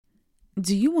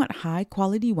Do you want high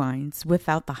quality wines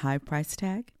without the high price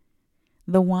tag?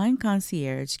 The Wine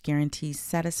Concierge guarantees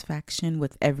satisfaction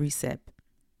with every sip.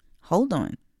 Hold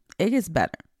on, it gets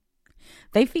better.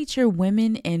 They feature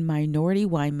women and minority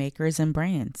winemakers and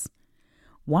brands.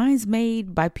 Wines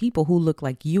made by people who look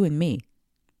like you and me.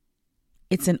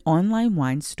 It's an online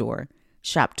wine store.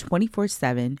 Shop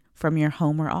 24/7 from your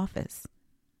home or office.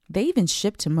 They even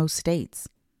ship to most states.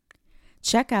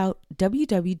 Check out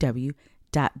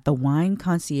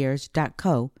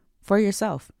www.thewineconcierge.co for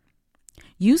yourself.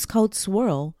 Use code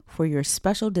SWIRL for your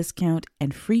special discount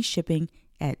and free shipping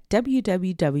at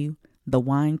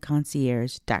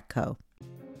www.thewineconcierge.co.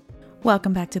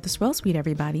 Welcome back to the Swirl Suite,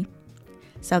 everybody.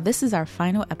 So this is our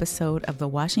final episode of the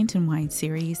Washington Wine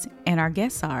Series, and our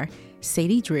guests are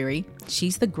Sadie Drury.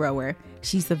 She's the grower.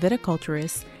 She's the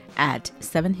viticulturist at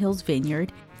Seven Hills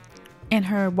Vineyard, and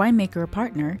her winemaker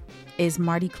partner is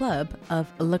Marty Clubb of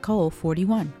L'Ecole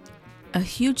 41. A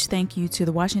huge thank you to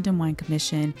the Washington Wine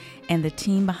Commission and the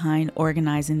team behind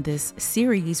organizing this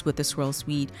series with the Swirl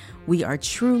Suite. We are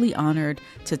truly honored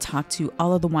to talk to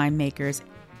all of the winemakers.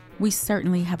 We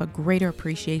certainly have a greater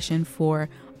appreciation for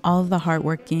all of the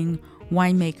hardworking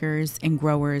winemakers and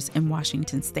growers in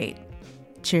Washington State.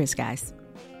 Cheers, guys.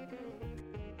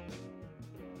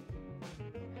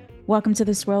 Welcome to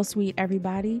the Swirl Suite,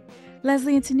 everybody.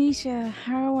 Leslie and Tanisha,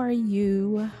 how are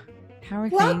you? How are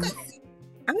Welcome. things?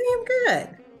 I am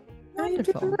good.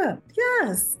 Wonderful. I am good.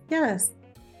 Yes, yes.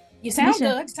 You sound Tanisha,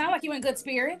 good. You sound like you're in good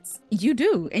spirits. you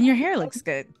do, and your hair looks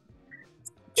good.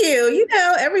 You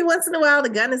know, every once in a while the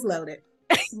gun is loaded.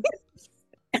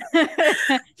 But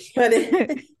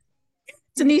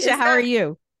Tanisha, how are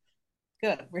you?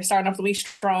 Good. We're starting off the week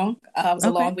strong. It was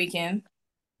a long weekend,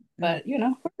 but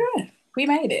we're good. We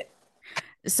made it.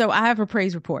 So I have a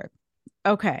praise report.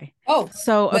 Okay. Oh,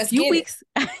 so a let's few get weeks,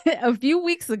 a few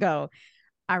weeks ago,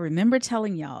 I remember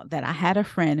telling y'all that I had a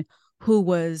friend who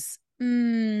was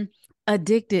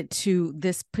addicted to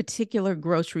this particular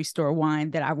grocery store wine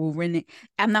that I will rent.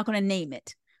 I'm not going to name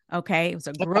it. Okay. It was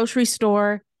a grocery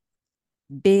store,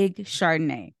 big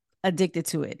Chardonnay, addicted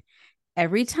to it.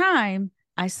 Every time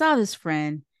I saw this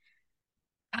friend,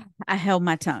 I held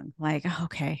my tongue like,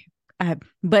 okay.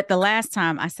 But the last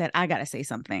time I said, I got to say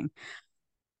something.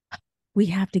 We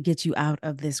have to get you out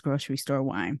of this grocery store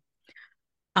wine.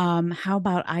 How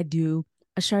about I do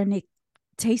a Chardonnay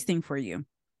tasting for you?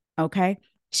 Okay.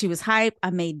 She was hype. I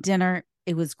made dinner.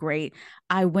 It was great.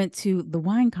 I went to the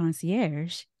Wine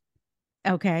Concierge,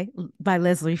 okay, by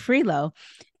Leslie Freelo,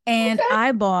 and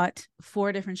I bought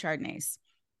 4 different Chardonnays.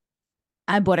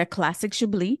 I bought a classic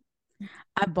Chablis.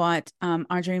 I bought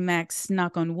Andre Max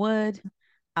Knock on Wood.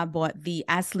 I bought the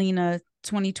Aslina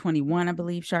 2021, I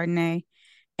believe, Chardonnay,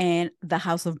 and the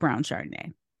House of Brown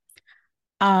Chardonnay.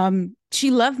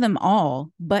 She loved them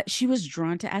all, but she was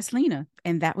drawn to Aslina,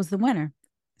 and that was the winner.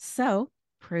 So,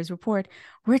 praise report,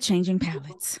 we're changing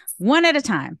palettes one at a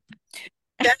time.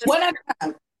 One at a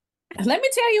time. Let me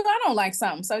tell you, I don't like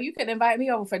something, so you can invite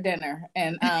me over for dinner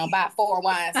and buy 4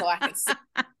 wines so I can sit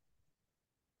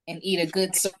and eat a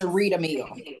good Sarita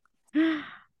meal.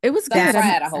 It was good.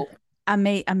 Fried, I hope. I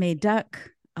made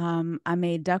duck. I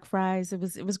made duck fries. It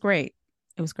was great.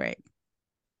 It was great.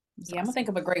 Yeah, I'm gonna think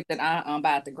of a grape that I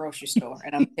buy at the grocery store,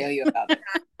 and I'm gonna tell you about it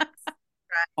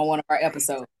on one of our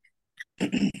episodes.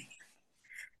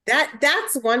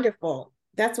 That's wonderful.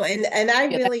 That's what, and I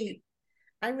really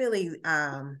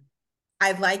I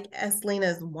like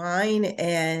Eslina's wine,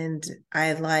 and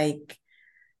I like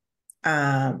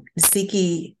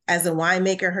Siki as a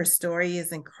winemaker. Her story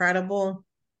is incredible.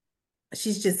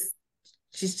 She's just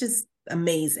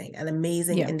amazing, an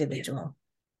amazing individual.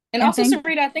 And also,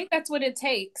 Sarita, I think that's what it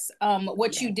takes.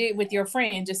 What you did with your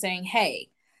friend, just saying, hey,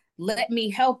 let me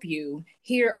help you.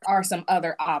 Here are some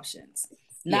other options.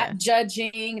 Not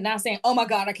judging, not saying, oh my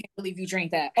God, I can't believe you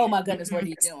drink that. Oh my goodness, what are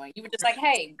you doing? You were just like,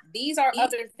 hey, these are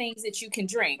other things that you can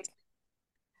drink.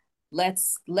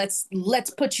 Let's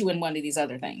put you in one of these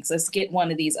other things. Let's get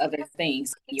one of these other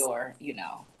things in your,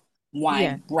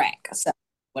 wine rack, so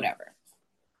whatever.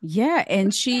 Yeah,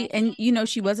 and she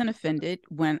wasn't offended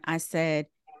when I said,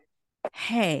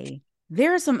 hey,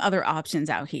 there are some other options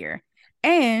out here,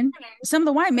 and some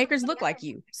of the winemakers look like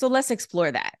you, so let's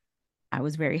explore that. I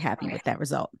was very happy with that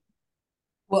result.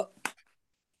 Well,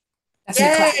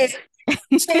 that's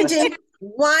changing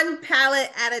one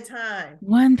palette at a time.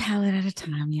 One palette at a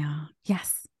time, y'all.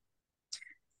 Yes.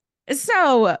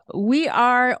 So we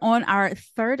are on our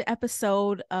 3rd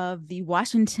episode of the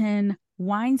Washington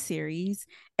Wine Series,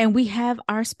 and we have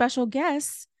our special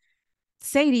guests,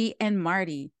 Sadie and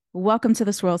Marty. Welcome to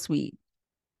the Swirl Suite.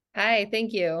 Hi,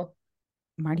 thank you.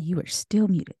 Marty, you are still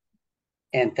muted.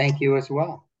 And thank you as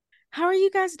well. How are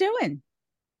you guys doing?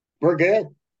 We're good.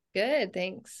 Good,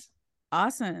 thanks.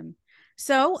 Awesome.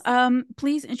 So,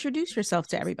 please introduce yourself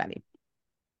to everybody.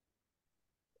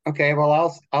 Okay,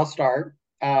 well, I'll start.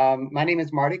 My name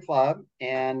is Marty Clubb,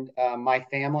 and my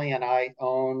family and I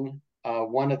own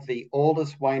one of the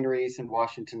oldest wineries in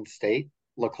Washington State,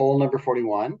 L'Ecole Number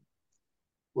 41.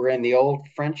 We're in the old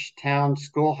Frenchtown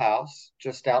Schoolhouse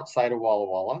just outside of Walla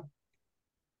Walla,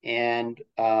 and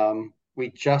we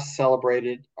just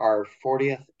celebrated our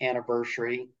 40th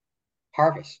anniversary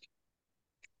harvest.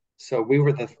 So we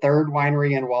were the third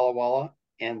winery in Walla Walla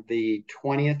and the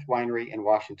 20th winery in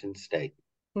Washington State.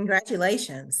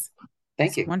 Congratulations.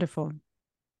 Thank you. Wonderful.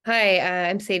 Hi,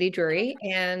 I'm Sadie Drury,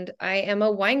 and I am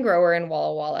a wine grower in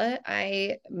Walla Walla.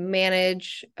 I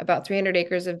manage about 300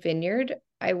 acres of vineyard.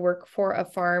 I work for a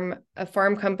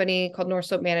farm company called North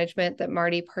Slope Management that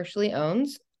Marty partially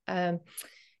owns.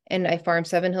 And I farm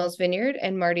Seven Hills Vineyard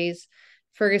and Marty's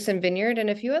Ferguson Vineyard and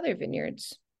a few other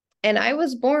vineyards. And I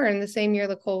was born the same year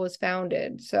L'Ecole was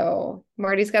founded. So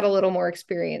Marty's got a little more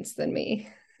experience than me.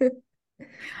 A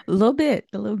little bit.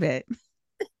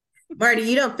 Marty,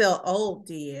 you don't feel old,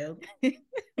 do you?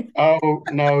 Oh,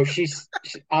 no,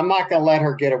 I'm not going to let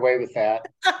her get away with that.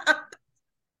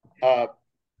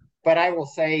 But I will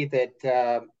say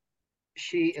that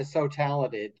she is so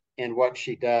talented in what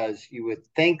she does. You would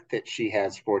think that she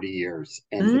has 40 years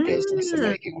in the business of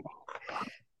making wine.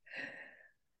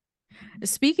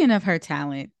 Speaking of her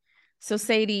talent, so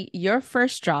Sadie, your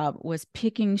first job was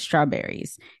picking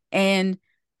strawberries. And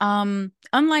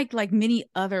unlike like many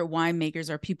other winemakers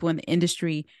or people in the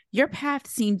industry, your path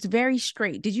seems very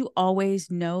straight. Did you always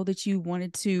know that you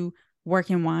wanted to work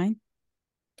in wine?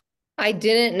 I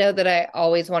didn't know that I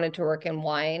always wanted to work in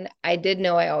wine. I did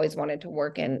know I always wanted to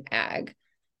work in ag.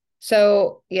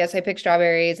 So yes, I picked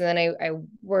strawberries, and then I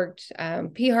worked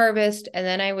pea harvest, and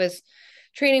then I was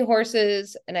training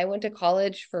horses, and I went to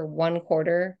college for 1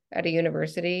 quarter at a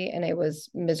university, and I was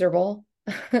miserable.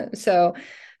 So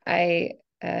I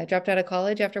dropped out of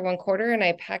college after 1 quarter, and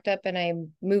I packed up and I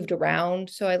moved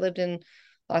around. So I lived in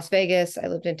Las Vegas, I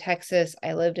lived in Texas,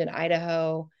 I lived in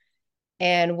Idaho.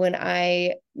 And when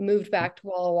I moved back to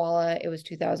Walla Walla, it was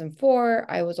 2004.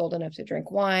 I was old enough to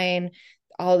drink wine.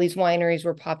 All these wineries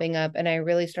were popping up, and I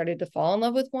really started to fall in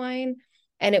love with wine.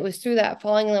 And it was through that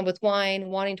falling in love with wine,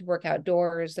 wanting to work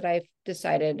outdoors, that I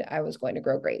decided I was going to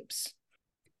grow grapes.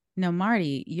 Now,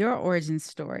 Marty, your origin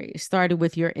story started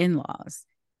with your in-laws.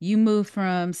 You moved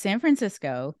from San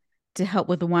Francisco to help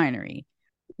with the winery.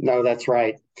 No, that's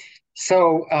right.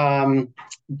 So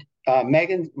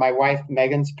my wife,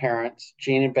 Megan's parents,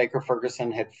 Gene and Baker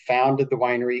Ferguson, had founded the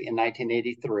winery in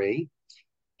 1983.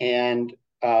 And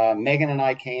Megan and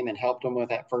I came and helped them with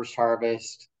that first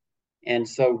harvest. And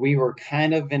so we were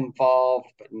kind of involved,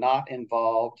 but not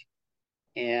involved.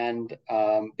 And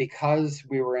because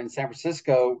we were in San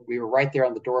Francisco, we were right there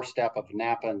on the doorstep of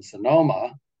Napa and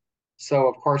Sonoma. So,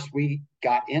 of course, we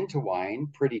got into wine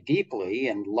pretty deeply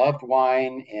and loved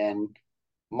wine. And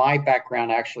my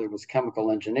background actually was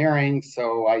chemical engineering.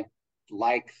 So I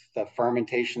like the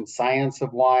fermentation science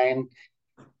of wine.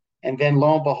 And then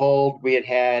lo and behold, we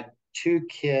had 2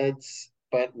 kids,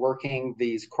 but working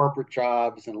these corporate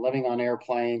jobs and living on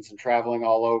airplanes and traveling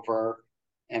all over.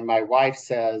 And my wife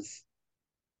says,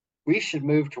 we should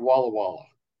move to Walla Walla,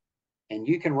 and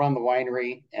you can run the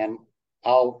winery and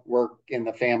I'll work in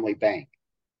the family bank.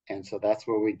 And so that's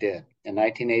what we did. In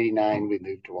 1989, we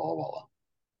moved to Walla Walla.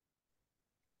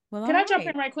 Well, Can I jump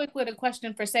in right quick with a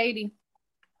question for Sadie?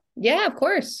 Yeah, of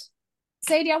course.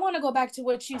 Sadie, I want to go back to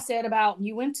what you said about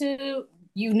you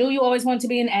knew you always wanted to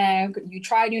be in ag. You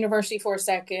tried university for a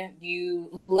second.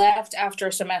 You left after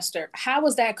a semester. How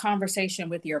was that conversation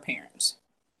with your parents?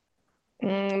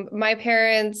 My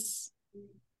parents,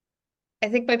 I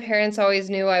think my parents always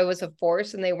knew I was a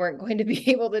force and they weren't going to be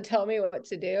able to tell me what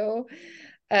to do.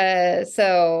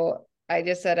 So I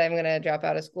just said, I'm going to drop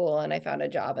out of school. And I found a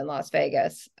job in Las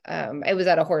Vegas. I was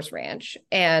at a horse ranch,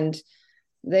 and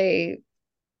they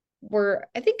were,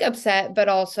 I think, upset, but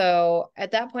also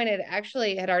at that point, I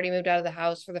actually had already moved out of the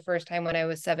house for the first time when I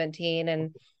was 17.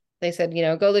 And they said,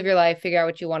 go live your life, figure out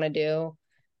what you want to do.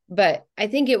 But I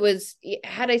think it was,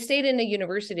 had I stayed in a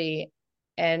university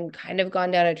and kind of gone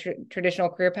down a traditional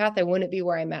career path, I wouldn't be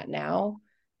where I'm at now.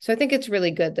 So I think it's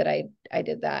really good that I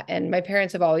did that. And my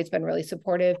parents have always been really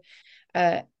supportive.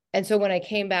 And so when I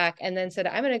came back and then said,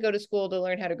 I'm going to go to school to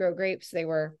learn how to grow grapes, they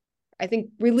were, I think,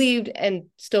 relieved and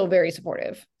still very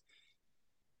supportive.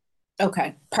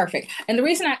 Okay, perfect. And the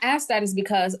reason I asked that is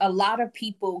because a lot of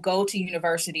people go to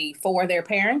university for their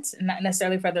parents, not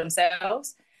necessarily for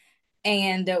themselves.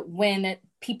 And when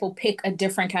people pick a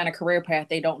different kind of career path,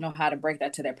 they don't know how to break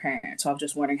that to their parents. So I'm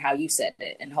just wondering how you said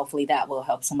it. And hopefully that will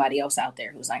help somebody else out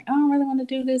there who's like, I don't really want to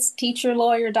do this teacher,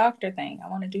 lawyer, doctor thing. I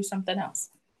want to do something else.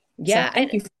 Yeah. So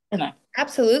thank you for that.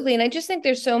 Absolutely. And I just think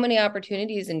there's so many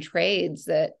opportunities in trades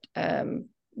that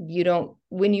you don't,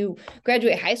 when you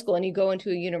graduate high school and you go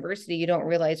into a university, you don't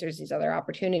realize there's these other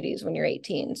opportunities when you're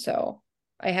 18. So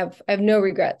I have no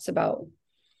regrets about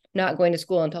not going to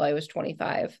school until I was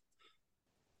 25.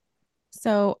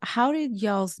 So how did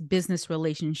y'all's business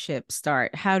relationship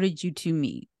start? How did you two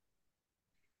meet?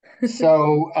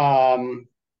 So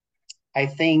I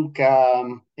think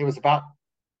it was about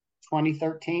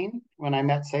 2013 when I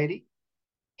met Sadie.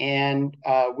 And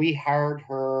we hired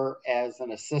her as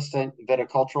an assistant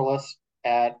viticulturalist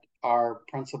at our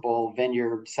principal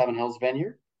vineyard, Seven Hills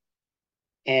Vineyard.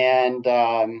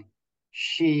 And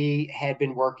she had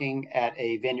been working at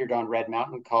a vineyard on Red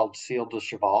Mountain called Ciel de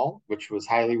Cheval, which was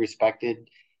highly respected.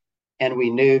 And we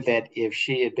knew that if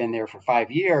she had been there for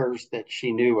 5 years, that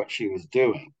she knew what she was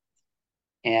doing.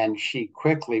 And she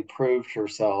quickly proved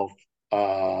herself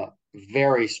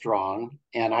very strong.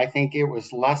 And I think it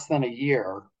was less than a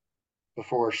year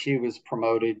before she was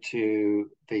promoted to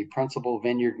the principal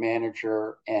vineyard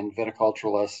manager and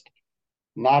viticulturalist,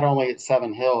 not only at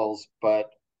Seven Hills, but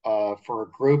for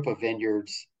a group of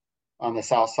vineyards on the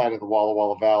south side of the Walla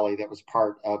Walla Valley that was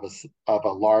part of a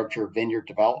larger vineyard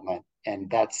development.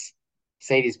 And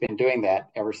Sadie's been doing that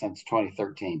ever since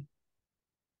 2013.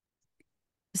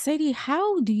 Sadie,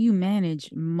 how do you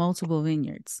manage multiple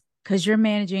vineyards? Because you're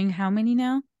managing how many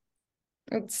now?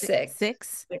 It's six.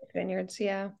 Six vineyards,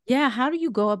 yeah. Yeah, how do you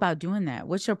go about doing that?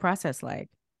 What's your process like?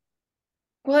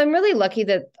 Well, I'm really lucky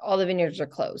that all the vineyards are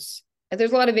close.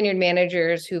 There's a lot of vineyard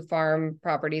managers who farm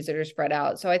properties that are spread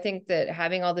out. So I think that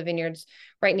having all the vineyards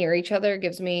right near each other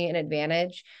gives me an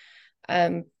advantage.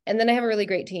 And then I have a really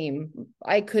great team.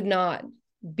 I could not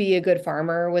be a good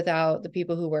farmer without the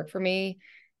people who work for me.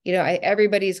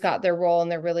 Everybody's got their role and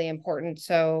they're really important.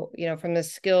 So, from the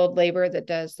skilled labor that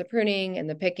does the pruning and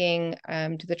the picking,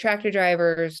 to the tractor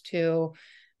drivers, to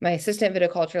my assistant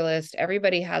viticulturalist,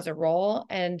 everybody has a role.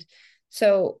 And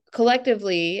so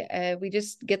collectively, we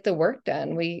just get the work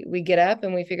done. We get up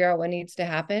and we figure out what needs to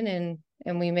happen,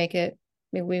 and we make it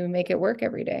work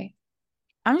every day.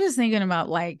 I'm just thinking about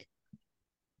like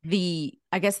the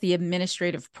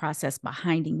administrative process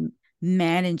behind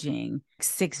managing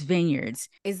 6 vineyards.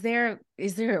 Is there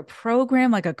a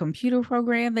program, like a computer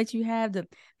program that you have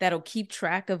that'll keep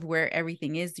track of where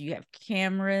everything is? Do you have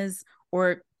cameras,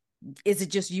 or is it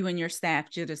just you and your staff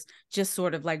just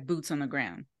sort of like boots on the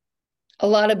ground? A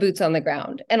lot of boots on the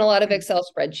ground and a lot of Excel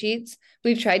spreadsheets.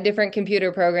 We've tried different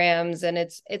computer programs, and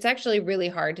it's actually really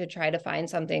hard to try to find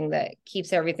something that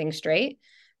keeps everything straight.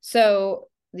 So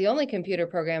the only computer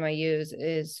program I use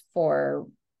is for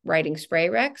writing spray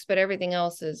recs, but everything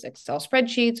else is Excel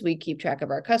spreadsheets. We keep track of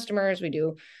our customers. We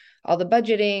do all the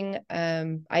budgeting.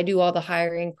 I do all the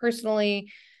hiring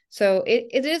personally. So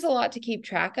it is a lot to keep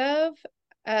track of.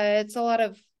 It's a lot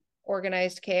of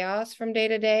organized chaos from day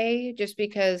to day, just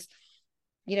because,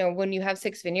 when you have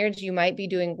 6 vineyards, you might be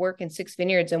doing work in 6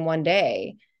 vineyards in one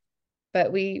day,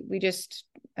 but we just,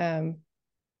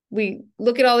 we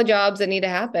look at all the jobs that need to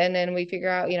happen, and we figure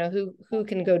out, who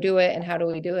can go do it and how do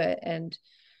we do it. And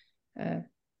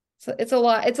so it's a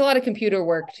lot of computer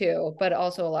work too, but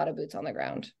also a lot of boots on the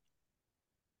ground.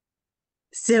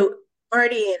 So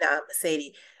Marty and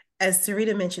Sadie, as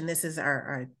Sarita mentioned, this is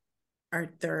our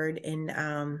third and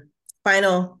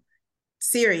final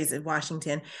series in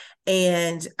Washington.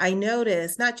 And I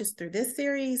noticed, not just through this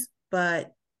series,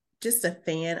 but just a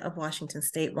fan of Washington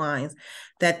State wines,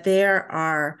 that there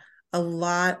are a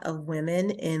lot of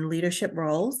women in leadership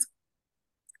roles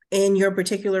in your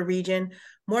particular region,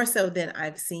 more so than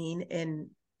I've seen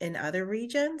in other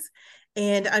regions.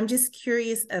 And I'm just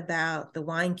curious about the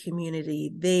wine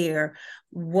community there.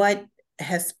 What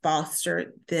has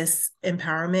fostered this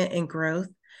empowerment and growth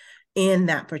in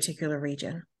that particular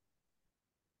region?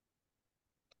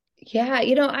 Yeah,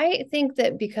 I think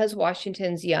that because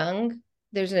Washington's young,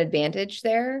 there's an advantage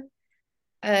there.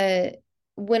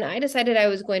 When I decided I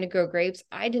was going to grow grapes,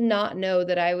 I did not know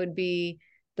that I would be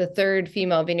the 3rd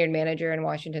female vineyard manager in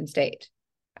Washington State.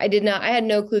 I had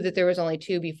no clue that there was only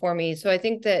 2 before me. So I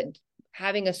think that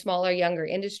having a smaller, younger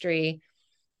industry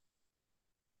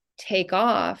take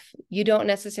off, you don't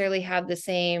necessarily have the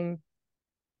same,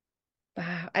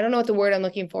 I don't know what the word I'm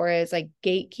looking for is, like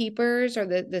gatekeepers, or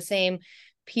the same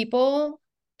people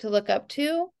to look up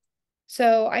to.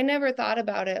 So I never thought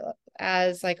about it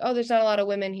as like, oh, there's not a lot of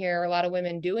women here, or a lot of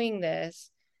women doing this.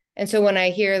 And so when I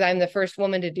hear that I'm the first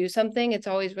woman to do something, it's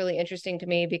always really interesting to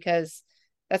me, because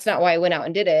That's not why I went out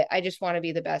and did it. I just want to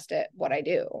be the best at what I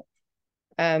do.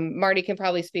 Marty can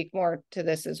probably speak more to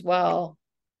this as well,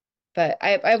 but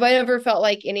I've never felt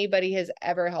like anybody has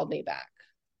ever held me back.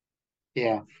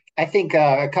 Yeah, I think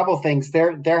a couple of things.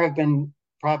 There have been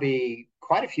probably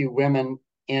quite a few women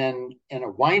in a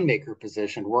winemaker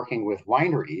position working with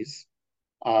wineries,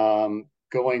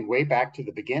 going way back to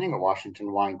the beginning of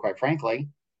Washington wine, quite frankly.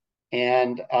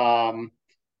 And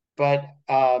but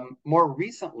more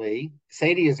recently,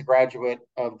 Sadie is a graduate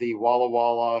of the Walla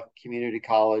Walla Community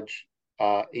College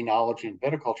Enology and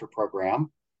Viticulture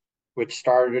program, which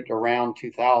started around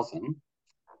 2000.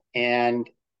 And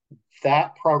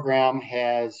that program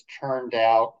has churned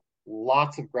out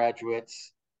lots of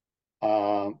graduates,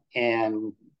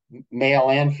 and male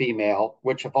and female,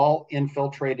 which have all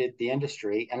infiltrated the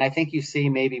industry. And I think you see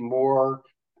maybe more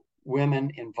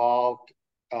women involved,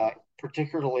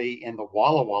 particularly in the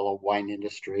Walla Walla wine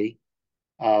industry,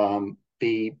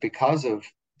 because of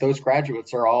those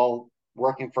graduates are all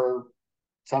working for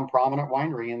some prominent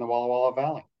winery in the Walla Walla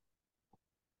Valley.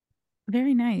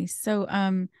 Very nice. So,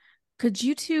 could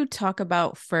you two talk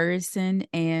about Ferguson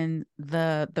and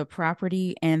the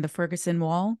property and the Ferguson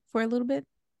Wall for a little bit?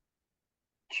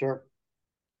 Sure.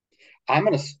 I'm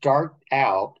going to start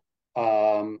out,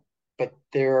 but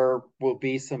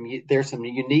there's some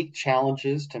unique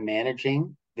challenges to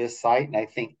managing this site, and I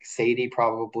think Sadie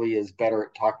probably is better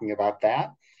at talking about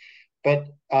that. But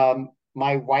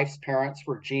my wife's parents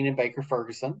were Gene and Baker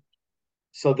Ferguson,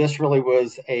 so this really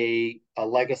was a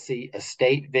legacy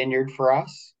estate vineyard for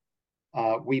us.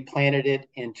 We planted it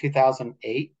in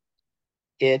 2008.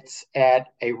 It's at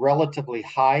a relatively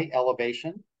high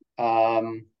elevation,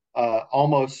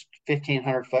 almost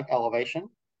 1,500-foot elevation.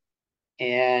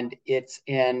 And it's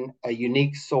in a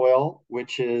unique soil,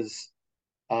 which is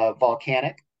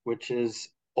volcanic, which is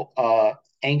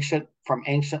ancient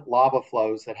lava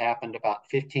flows that happened about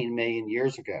 15 million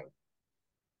years ago.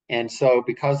 And so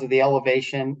because of the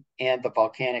elevation and the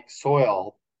volcanic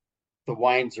soil, the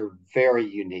wines are very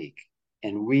unique.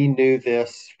 And we knew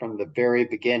this from the very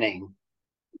beginning,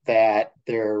 that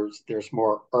there's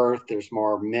more earth, there's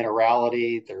more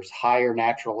minerality, there's higher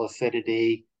natural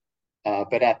acidity.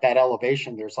 But at that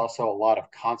elevation, there's also a lot of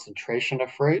concentration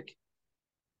of fruit.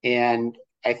 And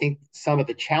I think some of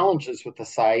the challenges with the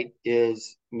site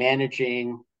is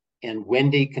managing in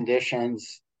windy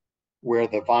conditions where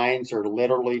the vines are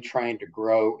literally trying to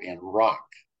grow in rock.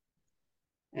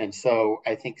 And so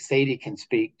I think Sadie can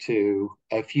speak to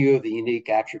a few of the unique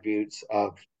attributes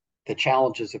of the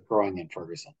challenges of growing in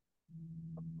Ferguson.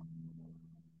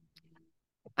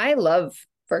 I love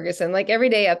Ferguson. Like every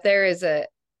day up there is a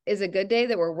good day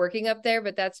that we're working up there,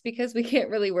 but that's because we can't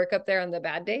really work up there on the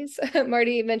bad days.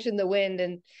 Marty mentioned the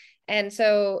wind, and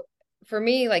so for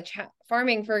me, like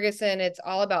farming Ferguson, it's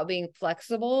all about being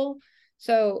flexible.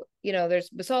 So, there's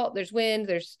basalt, there's wind,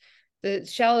 there's the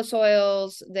shallow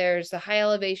soils, there's the high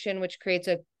elevation, which creates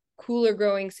a cooler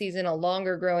growing season, a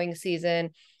longer growing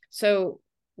season. So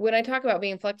when I talk about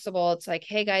being flexible, it's like,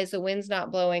 hey guys, the wind's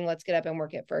not blowing, let's get up and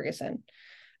work at Ferguson.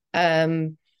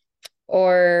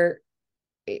 Or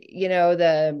it's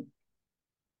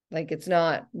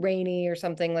not rainy or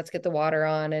something, let's get the water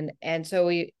on. And so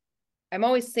I'm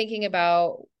always thinking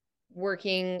about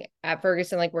working at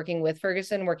Ferguson, like working with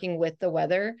Ferguson, working with the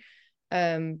weather.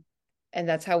 And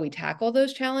that's how we tackle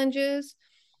those challenges.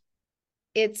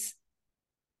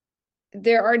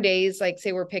 There are days, like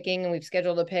say we're picking and we've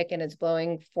scheduled a pick and it's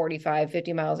blowing 45,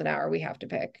 50 miles an hour, we have to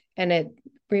pick. And it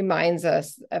reminds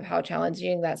us of how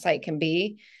challenging that site can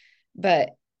be. But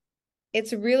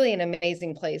it's really an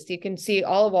amazing place. You can see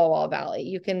all of Walla Walla Valley.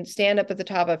 You can stand up at the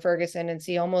top of Ferguson and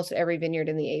see almost every vineyard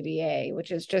in the AVA,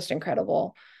 which is just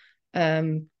incredible.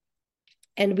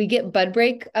 And we get bud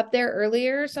break up there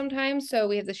earlier sometimes. So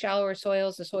we have the shallower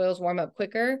soils, the soils warm up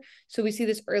quicker. So we see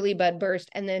this early bud burst,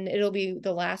 and then it'll be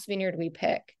the last vineyard we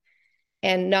pick.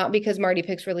 And not because Marty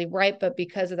picks really ripe, but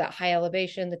because of that high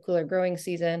elevation, the cooler growing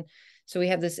season. So we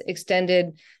have this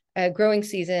extended growing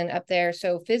season up there.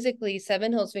 So physically,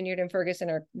 Seven Hills Vineyard and Ferguson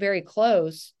are very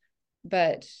close,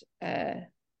 but the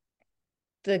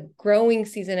growing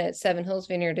season at Seven Hills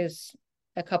Vineyard is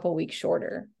a couple weeks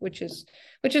shorter, which is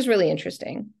really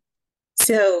interesting.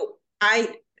 So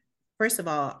first of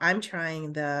all, I'm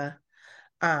trying the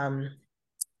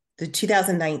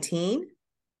 2019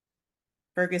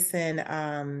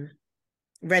 Ferguson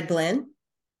Red Blend,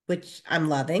 which I'm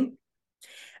loving.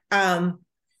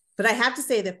 But I have to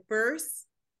say this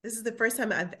is the first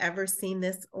time I've ever seen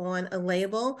this on a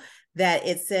label that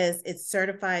it says it's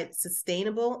certified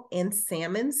sustainable and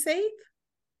salmon safe.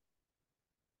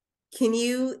 Can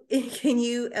you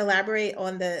elaborate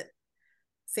on the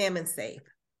salmon safe?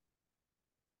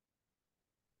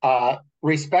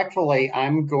 Respectfully,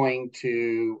 I'm going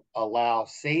to allow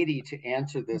Sadie to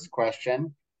answer this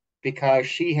question because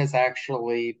she has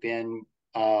actually been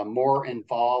more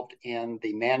involved in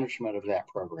the management of that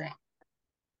program.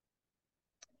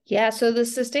 Yeah, so the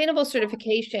sustainable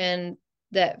certification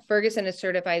that Ferguson is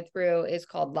certified through is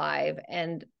called Live,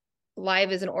 and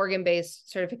Live is an Oregon-based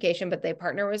certification, but they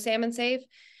partner with Salmon Safe.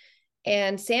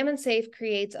 And Salmon Safe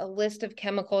creates a list of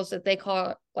chemicals that they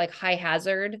call like high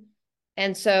hazard.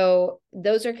 And so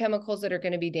those are chemicals that are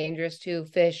going to be dangerous to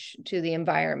fish, to the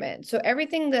environment. So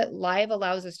everything that Live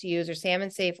allows us to use, or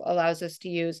Salmon Safe allows us to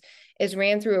use, is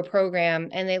ran through a program,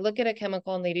 and they look at a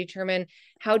chemical and they determine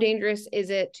how dangerous is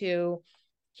it to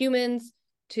humans,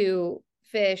 to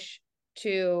fish,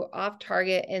 to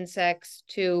off-target insects,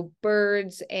 to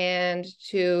birds, and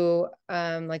to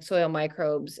like soil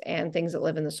microbes and things that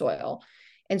live in the soil.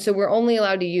 And so we're only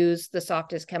allowed to use the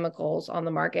softest chemicals on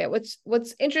the market.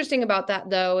 What's interesting about that,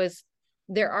 though, is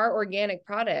there are organic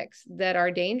products that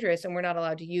are dangerous and we're not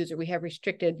allowed to use, or we have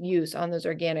restricted use on those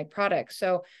organic products.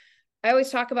 So I always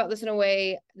talk about this in a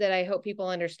way that I hope people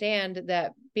understand,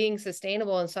 that being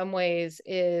sustainable in some ways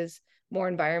is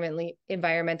more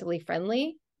environmentally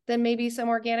friendly than maybe some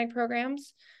organic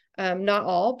programs. Not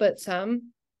all, but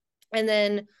some. And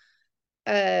then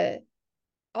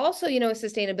also,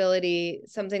 sustainability,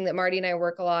 something that Marty and I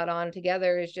work a lot on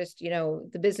together is just,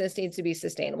 the business needs to be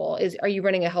sustainable. Are you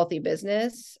running a healthy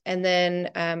business? And then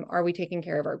are we taking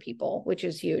care of our people, which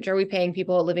is huge? Are we paying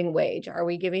people a living wage? Are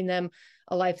we giving them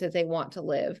a life that they want to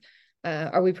live?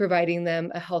 Are we providing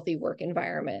them a healthy work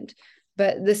environment?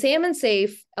 But the Salmon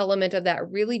Safe element of that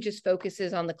really just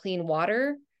focuses on the clean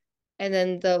water. And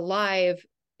then the Live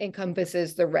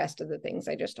encompasses the rest of the things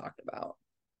I just talked about.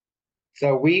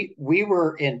 So we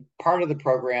were in part of the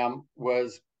program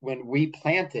was when we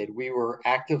planted, we were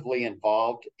actively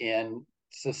involved in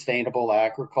sustainable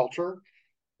agriculture.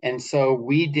 And so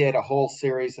we did a whole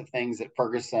series of things at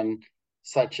Ferguson,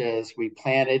 such as we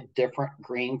planted different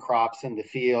green crops in the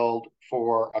field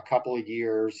for a couple of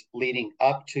years leading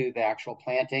up to the actual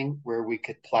planting, where we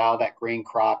could plow that green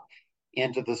crop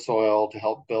into the soil to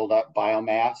help build up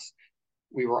biomass.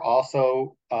 We were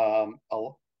also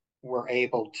were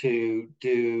able to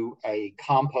do a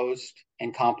compost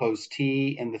and compost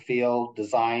tea in the field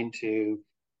designed to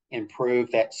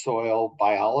improve that soil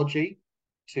biology,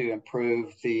 to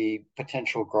improve the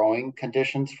potential growing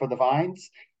conditions for the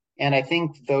vines. And I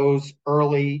think those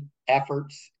early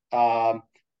efforts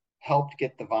helped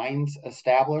get the vines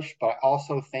established, but I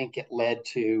also think it led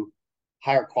to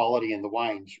higher quality in the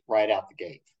wines right out the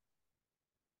gate.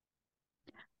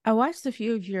 I watched a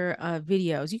few of your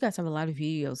videos. You guys have a lot of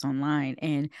videos online,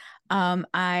 and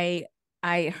I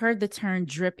heard the term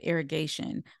drip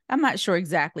irrigation. I'm not sure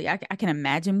exactly. I can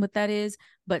imagine what that is,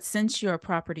 but since your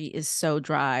property is so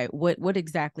dry, what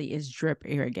exactly is drip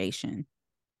irrigation?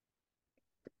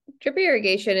 Drip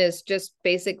irrigation is just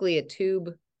basically a tube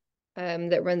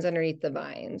that runs underneath the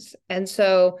vines. And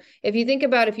so if you think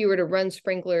about if you were to run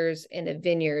sprinklers in a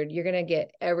vineyard, you're going to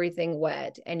get everything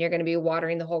wet and you're going to be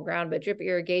watering the whole ground. But drip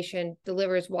irrigation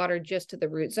delivers water just to the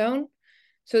root zone.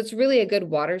 So it's really a good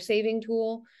water saving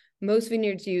tool. Most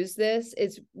vineyards use this.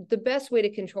 It's the best way to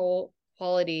control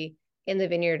quality in the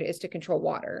vineyard is to control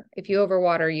water. If you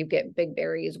overwater, you get big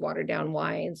berries, watered down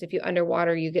wines. If you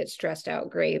underwater, you get stressed out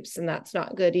grapes, and that's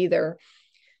not good either.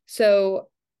 So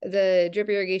the drip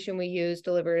irrigation we use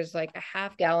delivers like a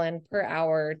half gallon per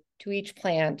hour to each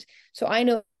plant. So I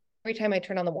know every time I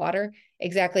turn on the water,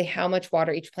 exactly how much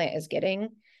water each plant is getting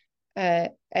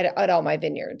at all my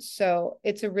vineyards. So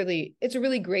it's a really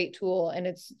great tool, and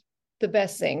it's the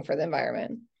best thing for the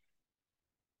environment.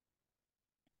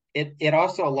 It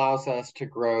also allows us to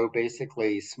grow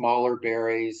basically smaller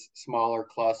berries, smaller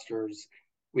clusters.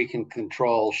 We can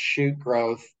control shoot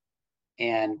growth.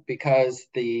 And because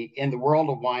in the world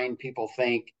of wine, people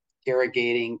think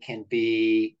irrigating can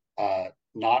be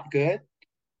not good.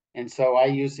 And so I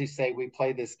usually say we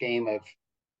play this game of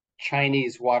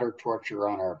Chinese water torture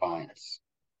on our vines.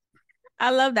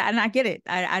 I love that. And I get it.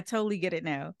 I totally get it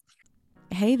now.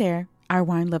 Hey there, our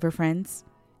wine lover friends.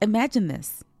 Imagine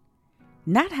this.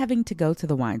 Not having to go to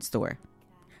the wine store.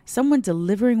 Someone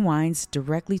delivering wines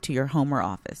directly to your home or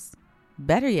office.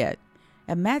 Better yet,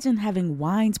 imagine having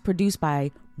wines produced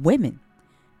by women,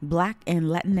 Black and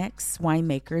Latinx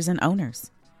winemakers and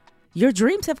owners. Your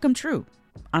dreams have come true.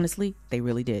 Honestly, they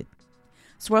really did.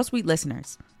 Swirl Suite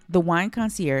listeners, the Wine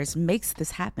Concierge makes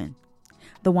this happen.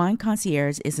 The Wine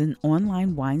Concierge is an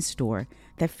online wine store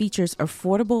that features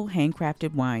affordable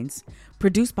handcrafted wines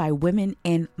produced by women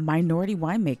and minority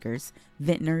winemakers,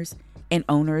 vintners, and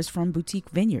owners from boutique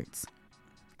vineyards.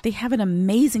 They have an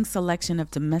amazing selection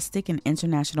of domestic and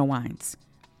international wines.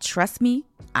 Trust me,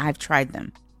 I've tried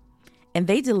them. And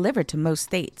they deliver to most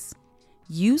states.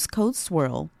 Use code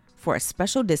SWIRL for a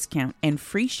special discount and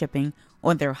free shipping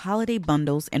on their holiday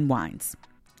bundles and wines.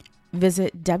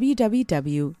 Visit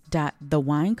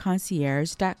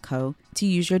www.thewineconcierge.co to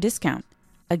use your discount.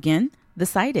 Again, the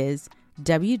site is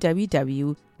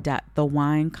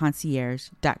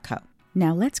www.thewineconcierge.co.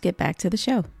 Now let's get back to the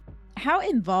show. How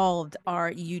involved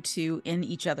are you two in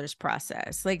each other's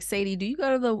process? Like, Sadie, do you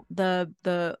go to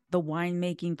the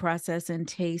winemaking process and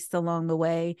taste along the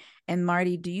way? And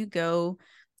Marty, do you go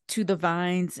to the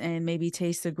vines and maybe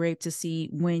taste the grape to see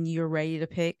when you're ready to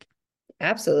pick?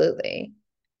 Absolutely.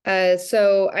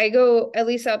 So I go at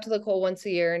least out to the Cole once a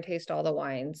year and taste all the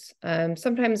wines,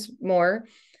 sometimes more.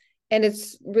 And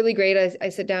it's really great. I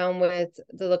sit down with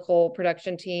the La Cole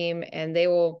production team, and they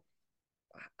will,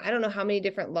 I don't know how many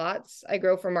different lots I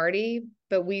grow for Marty,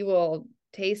 but we will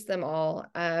taste them all.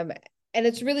 And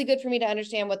it's really good for me to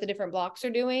understand what the different blocks are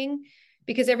doing,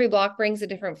 because every block brings a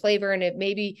different flavor. And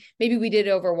maybe we did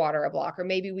overwater a block, or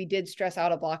maybe we did stress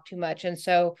out a block too much. And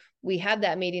so we had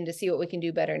that meeting to see what we can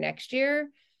do better next year.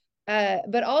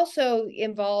 But also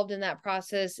involved in that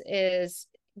process is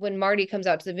when Marty comes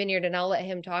out to the vineyard, and I'll let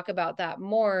him talk about that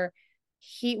more.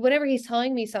 Whenever he's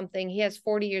telling me something, he has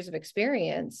 40 years of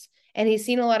experience, and he's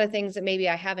seen a lot of things that maybe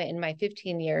I haven't in my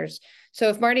 15 years. So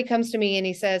if Marty comes to me and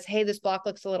he says, hey, this block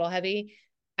looks a little heavy,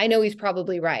 I know he's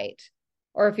probably right.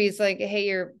 Or if he's like, hey,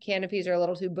 your canopies are a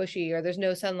little too bushy, or there's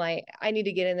no sunlight, I need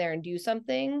to get in there and do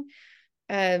something.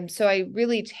 So I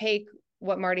really take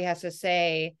what Marty has to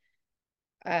say.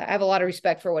 I have a lot of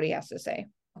respect for what he has to say.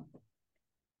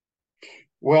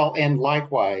 Well, and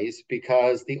likewise,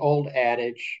 because the old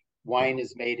adage, wine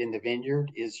is made in the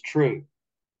vineyard, is true.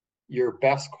 Your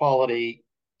best quality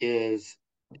is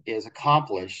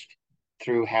accomplished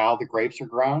through how the grapes are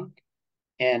grown.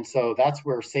 And so that's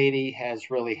where Sadie has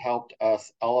really helped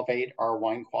us elevate our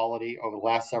wine quality over the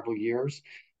last several years.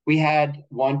 We had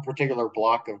one particular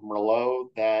block of Merlot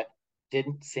that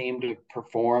didn't seem to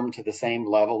perform to the same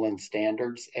level and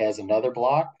standards as another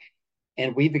block.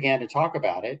 And we began to talk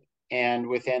about it. And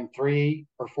within 3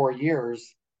 or 4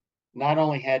 years, not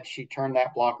only had she turned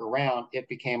that block around, it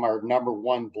became our number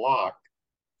one block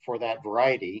for that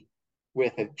variety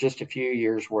with just a few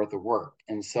years worth of work.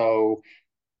 And so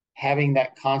having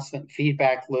that constant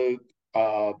feedback loop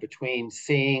between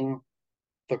seeing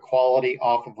the quality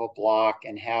off of a block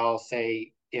and how,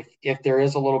 say, if there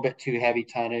is a little bit too heavy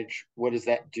tonnage, what does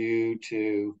that do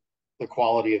to the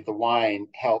quality of the wine,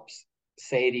 helps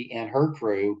Sadie and her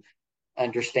crew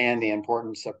understand the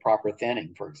importance of proper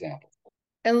thinning, for example.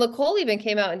 And La Cole even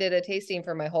came out and did a tasting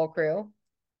for my whole crew.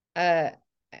 And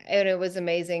it was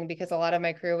amazing because a lot of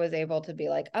my crew was able to be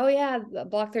like, oh yeah,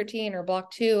 block 13 or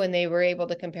block 2, and they were able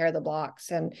to compare the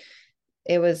blocks. And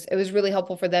it was really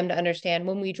helpful for them to understand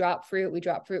when we drop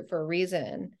fruit for a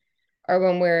reason. Or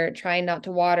when we're trying not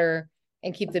to water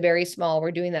and keep the berries small,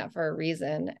 we're doing that for a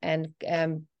reason. And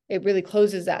it really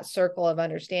closes that circle of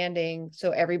understanding,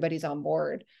 so everybody's on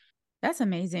board. That's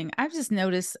amazing. I've just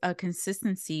noticed a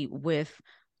consistency with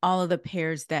all of the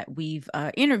pairs that we've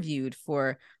interviewed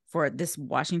for this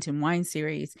Washington wine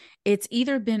series. It's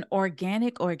either been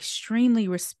organic or extremely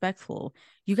respectful.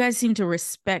 You guys seem to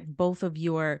respect both of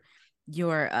your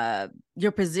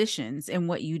positions and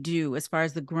what you do as far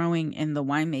as the growing and the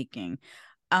winemaking.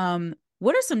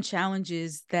 What are some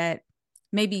challenges that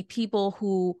maybe people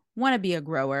who want to be a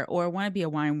grower or want to be a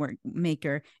wine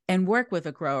maker and work with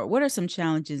a grower, what are some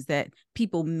challenges that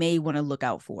people may want to look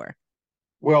out for?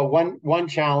 Well, one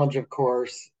challenge, of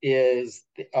course, is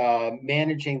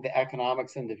managing the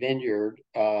economics in the vineyard.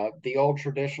 The old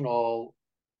traditional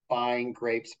buying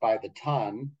grapes by the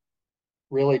ton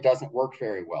really doesn't work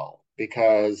very well,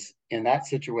 because in that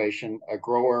situation, a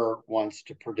grower wants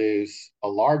to produce a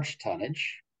large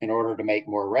tonnage in order to make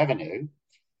more revenue.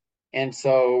 And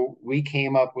so we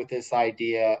came up with this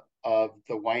idea of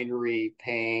the winery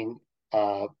paying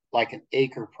like an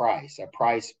acre price, a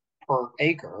price per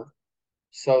acre,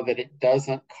 so that it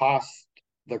doesn't cost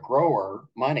the grower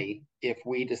money if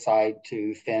we decide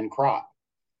to thin crop.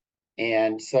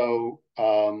 And so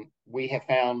we have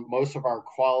found most of our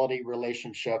quality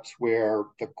relationships where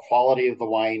the quality of the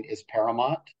wine is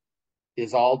paramount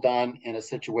is all done in a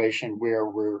situation where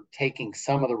we're taking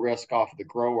some of the risk off of the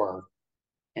grower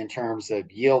in terms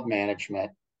of yield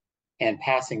management and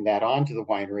passing that on to the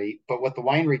winery. But what the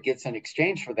winery gets in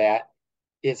exchange for that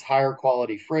is higher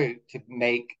quality fruit to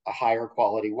make a higher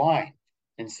quality wine.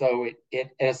 And so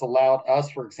it has allowed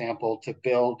us, for example, to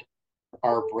build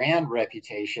our brand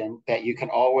reputation that you can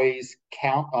always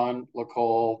count on La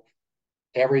Cole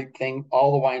everything,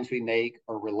 all the wines we make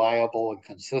are reliable and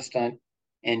consistent,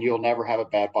 and you'll never have a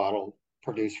bad bottle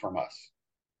produced from us.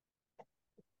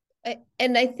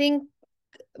 And I think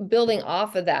building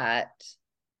off of that,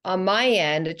 on my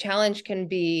end, a challenge can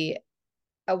be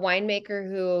a winemaker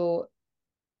who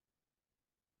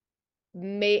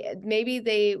maybe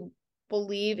they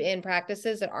believe in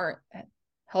practices that aren't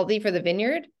healthy for the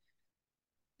vineyard.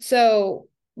 So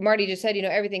Marty just said,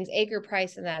 everything's acre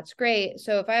price, and that's great.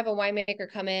 So if I have a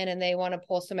winemaker come in and they want to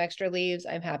pull some extra leaves,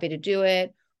 I'm happy to do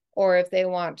it. Or if they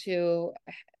want to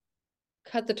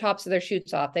cut the tops of their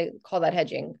shoots off, they call that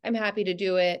hedging, I'm happy to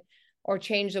do it. Or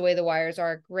change the way the wires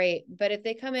are, great. But if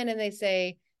they come in and they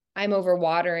say, I'm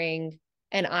overwatering,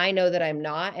 and I know that I'm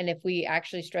not, and if we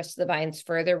actually stress the vines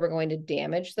further, we're going to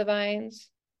damage the vines,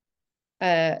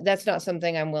 that's not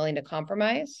something I'm willing to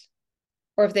compromise.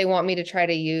 Or if they want me to try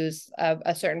to use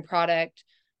a certain product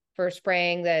for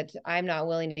spraying that I'm not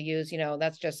willing to use,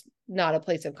 that's just not a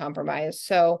place of compromise.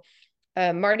 So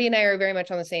Marty and I are very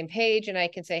much on the same page, and I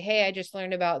can say, hey, I just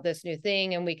learned about this new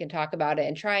thing, and we can talk about it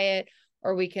and try it,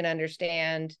 or we can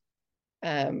understand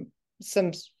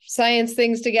some science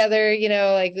things together,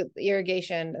 like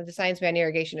irrigation. The science behind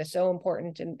irrigation is so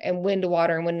important, and when to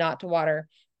water and when not to water.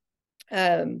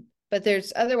 But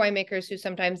there's other winemakers who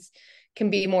sometimes can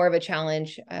be more of a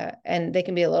challenge, and they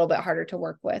can be a little bit harder to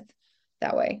work with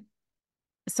that way.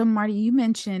 So Marty, you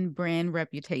mentioned brand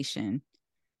reputation.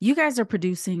 You guys are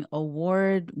producing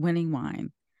award-winning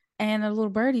wine, and a little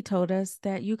birdie told us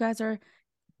that you guys are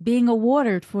being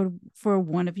awarded for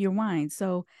one of your wines.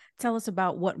 So tell us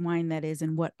about what wine that is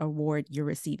and what award you're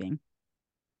receiving.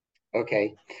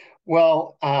 Okay.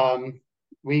 Well,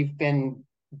 we've been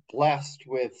blessed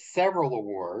with several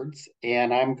awards,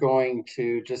 and I'm going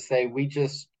to just say we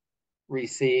just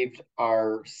received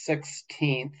our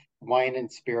 16th Wine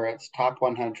and Spirits Top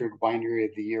 100 Winery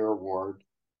of the Year award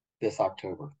this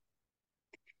October.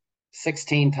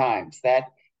 16 times.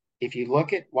 That, if you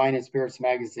look at Wine and Spirits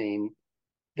magazine,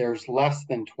 there's less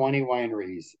than 20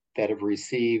 wineries that have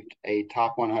received a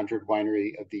Top 100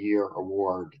 Winery of the Year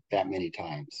award that many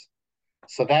times.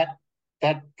 So that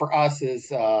for us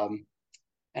is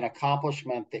an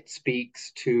accomplishment that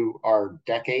speaks to our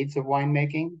decades of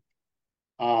winemaking.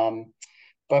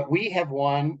 But we have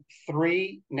won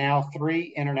three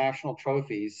international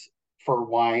trophies for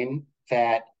wine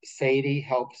that Sadie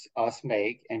helps us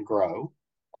make and grow.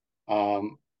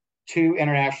 2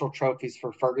 international trophies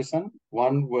for Ferguson.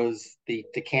 One was the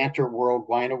Decanter World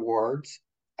Wine Awards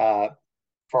for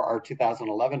our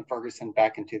 2011 Ferguson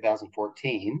back in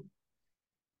 2014.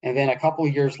 And then a couple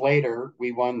of years later,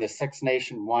 we won the Six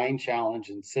Nation Wine Challenge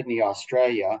in Sydney,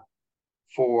 Australia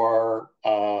for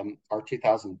our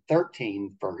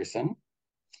 2013 Ferguson.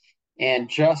 And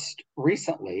just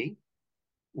recently,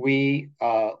 we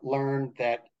learned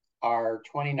that our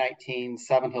 2019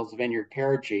 Seven Hills Vineyard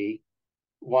Perigee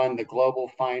won the Global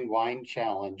Fine Wine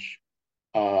Challenge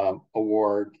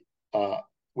award,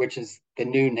 which is the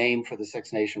new name for the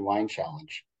Six Nation Wine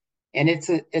Challenge. And it's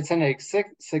a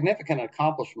significant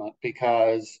accomplishment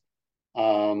because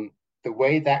the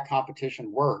way that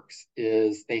competition works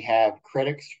is they have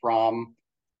critics from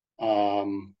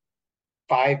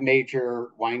 5 major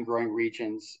wine growing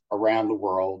regions around the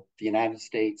world: the United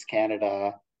States,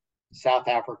 Canada, South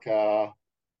Africa,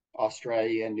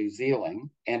 Australia, and New Zealand.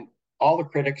 And all the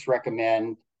critics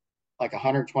recommend like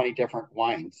 120 different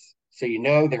wines. So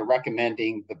they're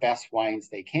recommending the best wines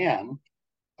they can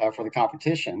for the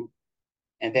competition.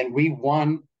 And then we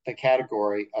won the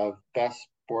category of best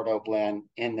Bordeaux blend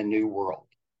in the New World.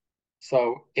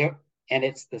 So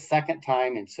it's the second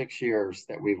time in 6 years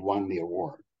that we've won the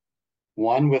award.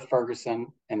 One with Ferguson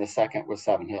and the second with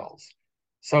Seven Hills.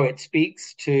 So it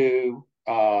speaks to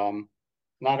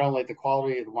not only the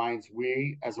quality of the wines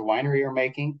we as a winery are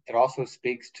making, it also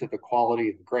speaks to the quality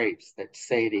of the grapes that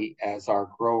Sadie as our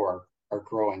grower are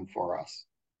growing for us.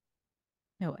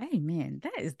 Oh, amen.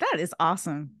 That is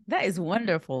awesome. That is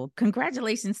wonderful.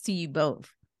 Congratulations to you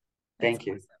both. Thank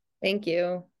you. Awesome. Thank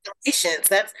you.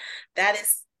 That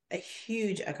is a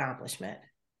huge accomplishment.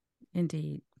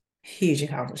 Indeed. Huge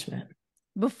accomplishment.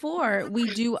 Before we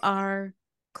do our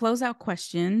closeout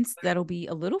questions, that'll be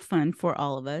a little fun for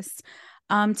all of us.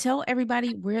 Tell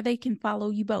everybody where they can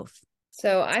follow you both.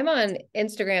 So I'm on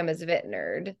Instagram as Vit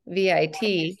Nerd,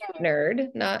 VIT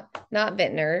Nerd, not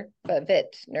Vintner, but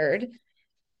Vit Nerd.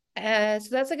 So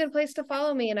that's a good place to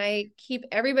follow me, and I keep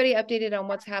everybody updated on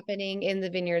what's happening in the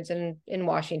vineyards in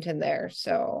Washington there.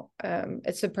 So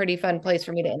it's a pretty fun place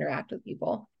for me to interact with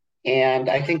people. And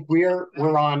I think we're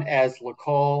on as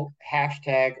Lacole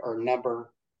 # or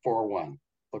number 41.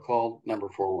 Lacole number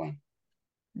 41.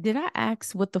 Did I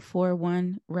ask what the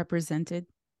 4-1 represented?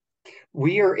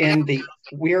 We are in the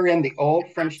old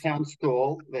Frenchtown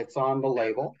School that's on the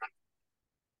label.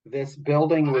 This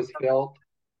building was built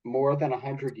more than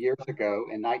 100 years ago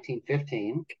in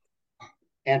 1915.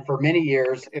 And for many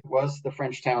years, it was the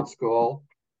Frenchtown School.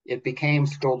 It became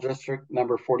school district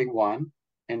number 41.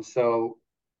 And so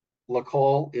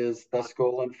L'École is the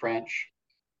school in French,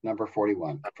 number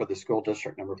 41, for the school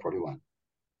district number 41.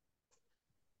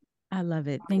 I love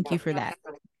it. Thank you for that.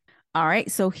 All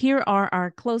right. So here are our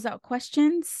closeout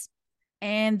questions.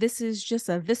 And this is just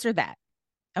a this or that.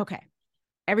 Okay.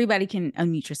 Everybody can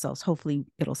unmute yourselves. Hopefully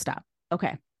it'll stop.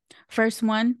 Okay. First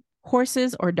one,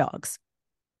 horses or dogs?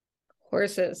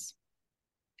 Horses.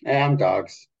 And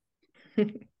dogs.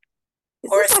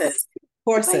 Horses.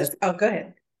 Horses. Oh, go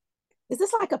ahead. Is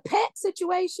this like a pet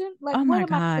situation? Like, oh my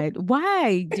God.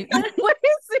 Why? What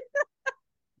is it?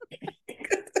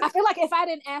 I feel like if I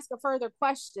didn't ask a further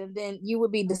question, then you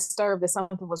would be disturbed that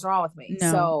something was wrong with me.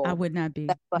 No, so I would not be.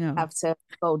 No. I have to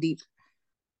go deep.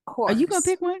 Horse. Are you gonna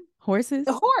pick one? Horses?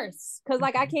 The horse, because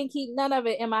like I can't keep none of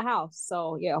it in my house.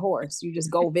 So yeah, horse. You just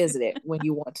go visit it when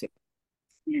you want to.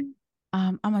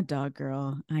 I'm a dog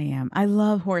girl. I am. I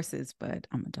love horses, but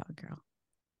I'm a dog girl.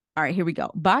 All right, here we go.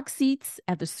 Box seats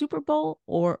at the Super Bowl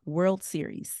or World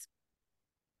Series?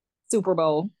 Super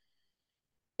Bowl.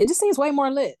 It just seems way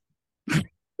more lit.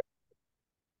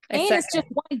 And it's just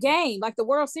one game. Like the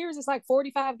World Series is like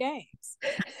 45 games.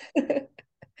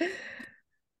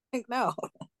 No.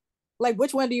 Like,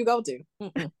 which one do you go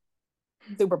to?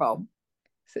 Super Bowl.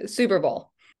 Super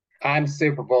Bowl. I'm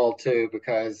Super Bowl too,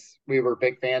 because we were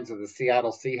big fans of the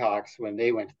Seattle Seahawks when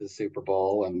they went to the Super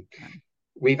Bowl. And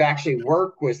we've actually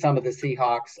worked with some of the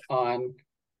Seahawks on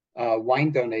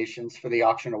wine donations for the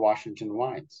auction of Washington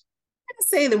wines.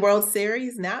 Say the World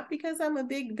Series, not because I'm a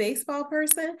big baseball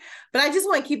person, but I just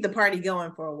want to keep the party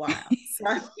going for a while. So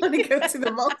I want to go to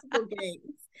the multiple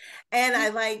games. And I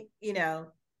like, the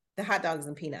hot dogs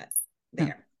and peanuts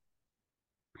there.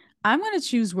 I'm going to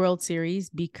choose World Series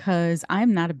because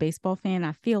I'm not a baseball fan.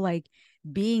 I feel like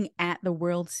being at the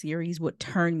World Series would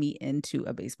turn me into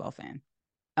a baseball fan.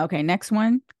 Okay, next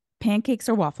one. Pancakes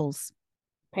or waffles?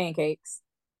 Pancakes.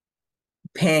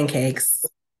 Pancakes.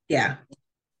 Yeah.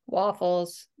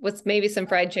 Waffles with maybe some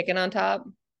fried chicken on top.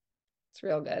 It's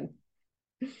real good.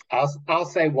 I'll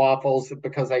say waffles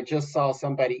because I just saw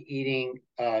somebody eating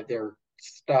their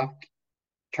stuffed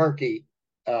turkey,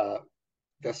 the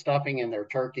stuffing in their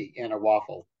turkey in a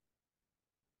waffle.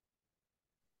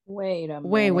 Wait a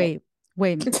minute.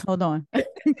 Wait, hold on.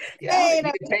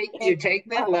 Yeah, you take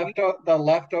the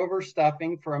leftover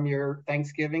stuffing from your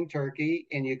Thanksgiving turkey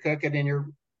and you cook it in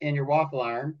your waffle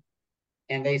iron.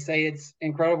 And they say it's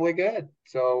incredibly good.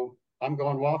 So I'm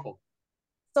going waffle.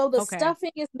 So the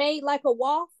stuffing is made like a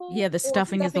waffle? Yeah, the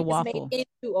stuffing is the waffle. Made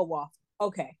into a waffle.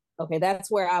 Okay.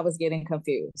 That's where I was getting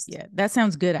confused. Yeah, that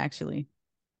sounds good, actually.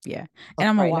 Yeah. And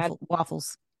I'm a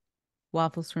waffles.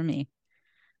 Waffles for me.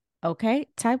 Okay.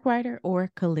 Typewriter or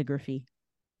calligraphy?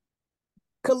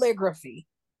 Calligraphy.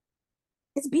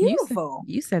 It's beautiful.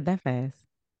 You said that fast.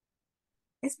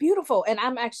 It's beautiful. And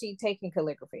I'm actually taking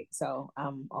calligraphy. So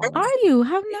Are you?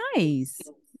 How nice.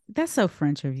 That's so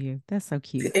French of you. That's so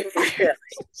cute.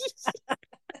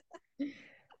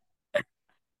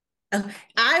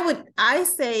 I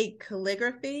say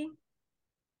calligraphy.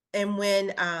 And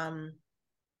when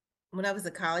I was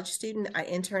a college student, I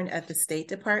interned at the State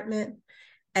Department,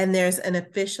 and there's an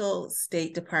official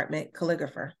State Department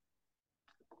calligrapher.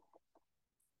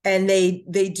 And they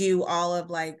do all of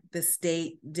like the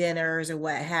state dinners or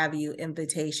what have you,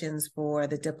 invitations for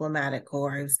the diplomatic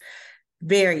corps.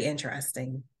 Very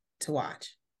interesting to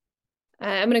watch.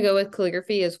 I'm going to go with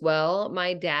calligraphy as well.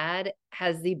 My dad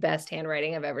has the best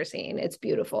handwriting I've ever seen. It's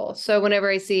beautiful. So whenever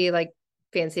I see like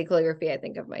fancy calligraphy, I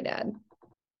think of my dad.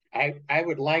 I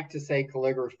would like to say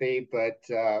calligraphy, but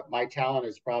my talent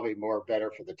is probably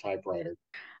better for the typewriter.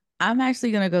 I'm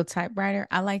actually going to go typewriter.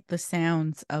 I like the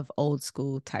sounds of old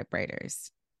school typewriters,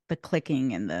 the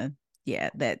clicking and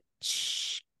that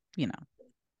shh, You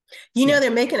know,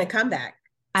 they're making a comeback.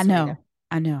 I know.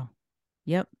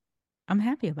 Yep. I'm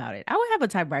happy about it. I would have a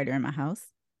typewriter in my house.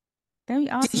 That'd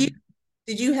be awesome.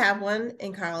 Did you have one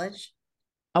in college?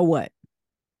 A what?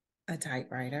 A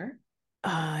typewriter.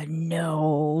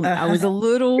 No.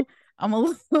 I'm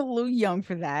a little young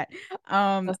for that.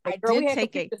 I did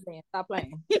take it. Stop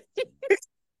playing.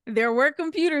 There were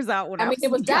computers out when I was it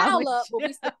was dial up, but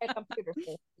we still had computers.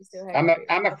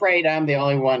 I'm afraid I'm the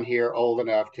only one here old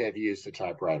enough to have used a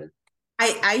typewriter.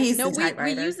 I used the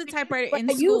typewriter. We used the typewriter in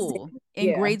school,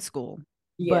 in grade school.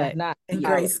 Yeah, but not in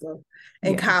grade school.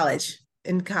 In college.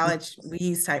 In college, we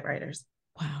used typewriters.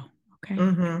 Wow. Okay.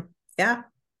 Mm-hmm. Yeah.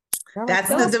 All right, That's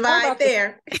tell the us more divide about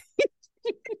there.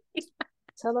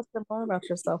 Tell us more about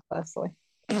yourself, Leslie.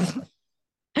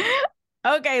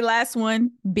 Okay, last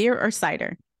one. Beer or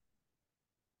cider?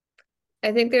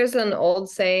 I think there's an old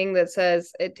saying that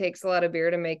says it takes a lot of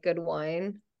beer to make good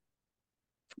wine.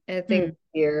 And I think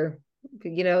beer,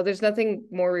 there's nothing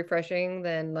more refreshing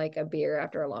than like a beer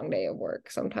after a long day of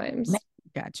work sometimes.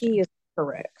 Gotcha. He is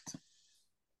correct.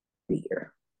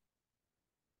 Beer.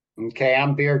 Okay,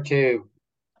 I'm beer too.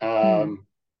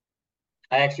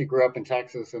 I actually grew up in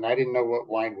Texas and I didn't know what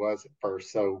wine was at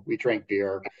first, so we drank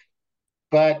beer.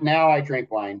 But now I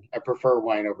drink wine. I prefer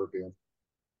wine over beer.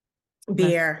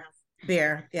 Beer.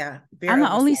 Yeah. Beer I'm the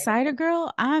over only cider. cider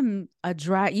girl. I'm a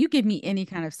dry. You give me any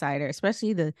kind of cider,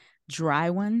 especially the dry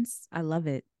ones. I love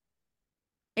it.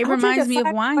 It I'll drink reminds a me of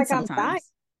cider wine like I'm dying.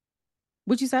 sometimes.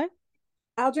 What'd you say?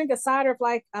 I'll drink a cider if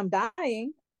like I'm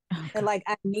dying Oh, and God. like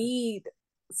I need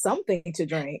something to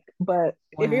drink. But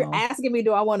if you're Wow. asking me,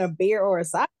 do I want a beer or a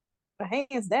cider?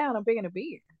 Hands down, I'm picking a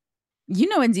beer. You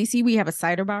know, in DC, we have a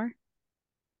cider bar.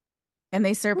 And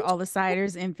they serve all the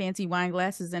ciders in fancy wine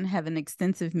glasses and have an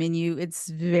extensive menu. It's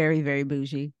very, very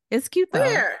bougie. It's cute though.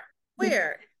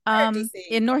 Where?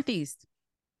 In Northeast.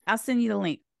 I'll send you the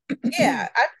link. Yeah,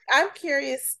 I'm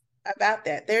curious about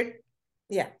that.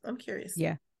 I'm curious.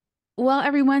 Yeah. Well,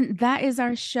 everyone, that is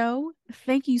our show.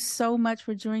 Thank you so much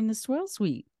for joining the Swirl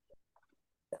Suite.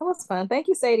 That was fun. Thank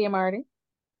you, Sadie and Marty.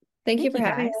 Thank you for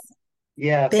having guys. us.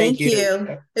 Yeah, Thank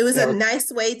you. It was Yeah. a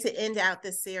nice way to end out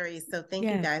this series. So thank you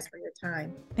Yeah. guys for your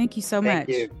time. Thank you so Thank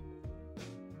much. you.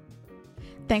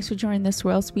 Thanks for joining the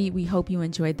Swirl Suite. We hope you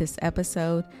enjoyed this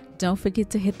episode. Don't forget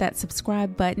to hit that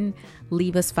subscribe button,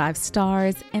 leave us 5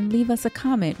 stars, and leave us a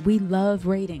comment. We love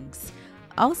ratings.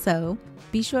 Also,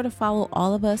 be sure to follow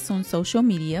all of us on social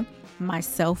media.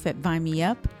 Myself at Vine Me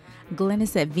Up,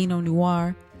 Glennis at Vino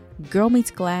Noir, Girl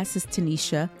Meets Glass is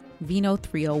Tanisha, Vino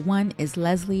 301 is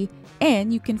Leslie,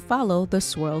 and you can follow the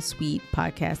Swirl Suite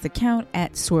podcast account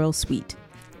at Swirl Suite.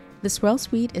 The Swirl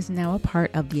Suite is now a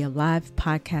part of the Alive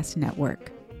Podcast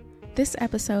Network. This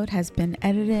episode has been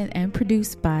edited and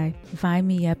produced by Vine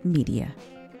Me Up Media.